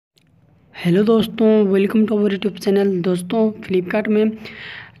Hello दोस्तों, welcome to our YouTube channel. दोस्तों, फ्लिपकार्ट में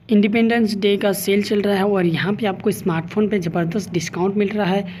इंडिपेंडेंस डे का सेल चल रहा है और यहाँ पे आपको स्मार्टफोन पे ज़बरदस्त डिस्काउंट मिल रहा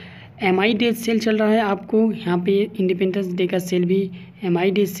है। एमआई डे सेल चल रहा है। आपको यहाँ पे इंडिपेंडेंस डे का सेल भी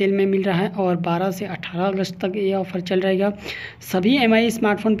एमआई डे सेल में मिल रहा है और 12 से 18 अगस्त तक ये ऑफ़र चल रहेगा। सभी एमआई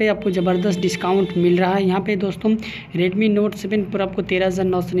स्मार्टफोन पे आपको ज़बरदस्त डिस्काउंट मिल रहा है। यहाँ पे दोस्तों रेडमी नोट 7 पर आपको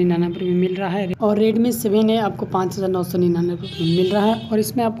 13,999 में मिल रहा है और रेडमी 7 है आपको 5,999 में मिल रहा है और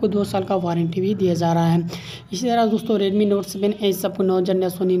इसमें आपको 2 साल का वारंटी भी दिया जा रहा है। इसी तरह दोस्तों रेडमी नोट 7 एस आपको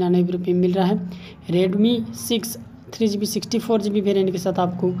 9,999 में मिल रहा है। रेडमी 6 3GB 64GB वेरिएंट के साथ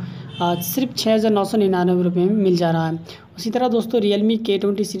आपको सिर्फ 6,999 में मिल जा रहा है। उसी तरह दोस्तों रियलमी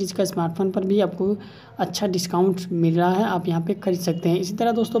K20 सीरीज़ का स्मार्टफोन पर भी आपको अच्छा डिस्काउंट मिल रहा है, आप यहाँ पे खरीद सकते हैं। इसी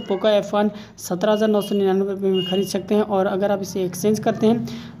तरह दोस्तों पोको F1 17,999 में खरीद सकते हैं और अगर आप इसे एक्सचेंज करते हैं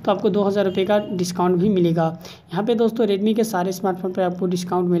तो आपको 2,000 रुपये का डिस्काउंट भी मिलेगा। यहाँ पे दोस्तों रेडमी के सारे स्मार्टफोन पर आपको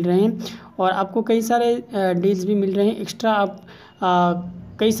डिस्काउंट मिल रहे हैं और आपको कई सारे डील्स भी मिल रहे हैं। एक्स्ट्रा आप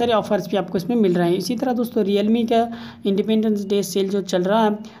कई सारे ऑफर्स भी आपको इसमें मिल रहे हैं। इसी तरह दोस्तों रियलमी का इंडिपेंडेंस डे सेल जो चल रहा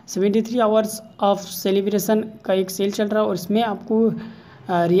है 73 आवर्स ऑफ सेलिब्रेशन का एक सेल चल रहा है और इसमें आपको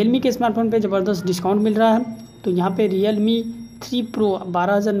रियलमी के स्मार्टफोन पे ज़बरदस्त डिस्काउंट मिल रहा है। तो यहाँ पे रियलमी 3 प्रो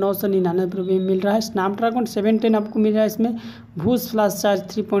 12,999 में मिल रहा है। स्नैपड्रैगन 710 आपको मिल रहा है। इसमें भूस फ्लैश चार्ज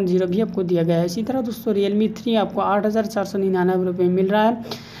 3.0 भी आपको दिया गया है। इसी तरह दोस्तों रियलमी 3 आपको 8,499 में मिल रहा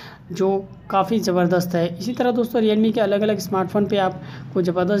है जो काफ़ी ज़बरदस्त है। इसी तरह दोस्तों रियलमी के अलग अलग स्मार्टफोन पे आपको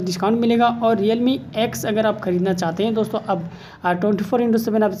ज़बरदस्त डिस्काउंट मिलेगा और रियलमी X अगर आप ख़रीदना चाहते हैं दोस्तों अब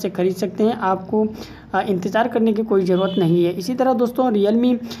 24/7 आप इसे ख़रीद सकते हैं, आपको इंतज़ार करने की कोई ज़रूरत नहीं है। इसी तरह दोस्तों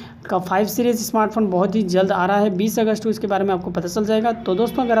रियलमी का 5 सीरीज़ स्मार्टफोन बहुत ही जल्द आ रहा है, 20 अगस्त को इसके बारे में आपको पता चल जाएगा। तो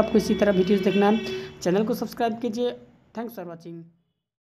दोस्तों अगर आपको इसी तरह वीडियोज़ देखना है चैनल को सब्सक्राइब कीजिए। Thanks for watching.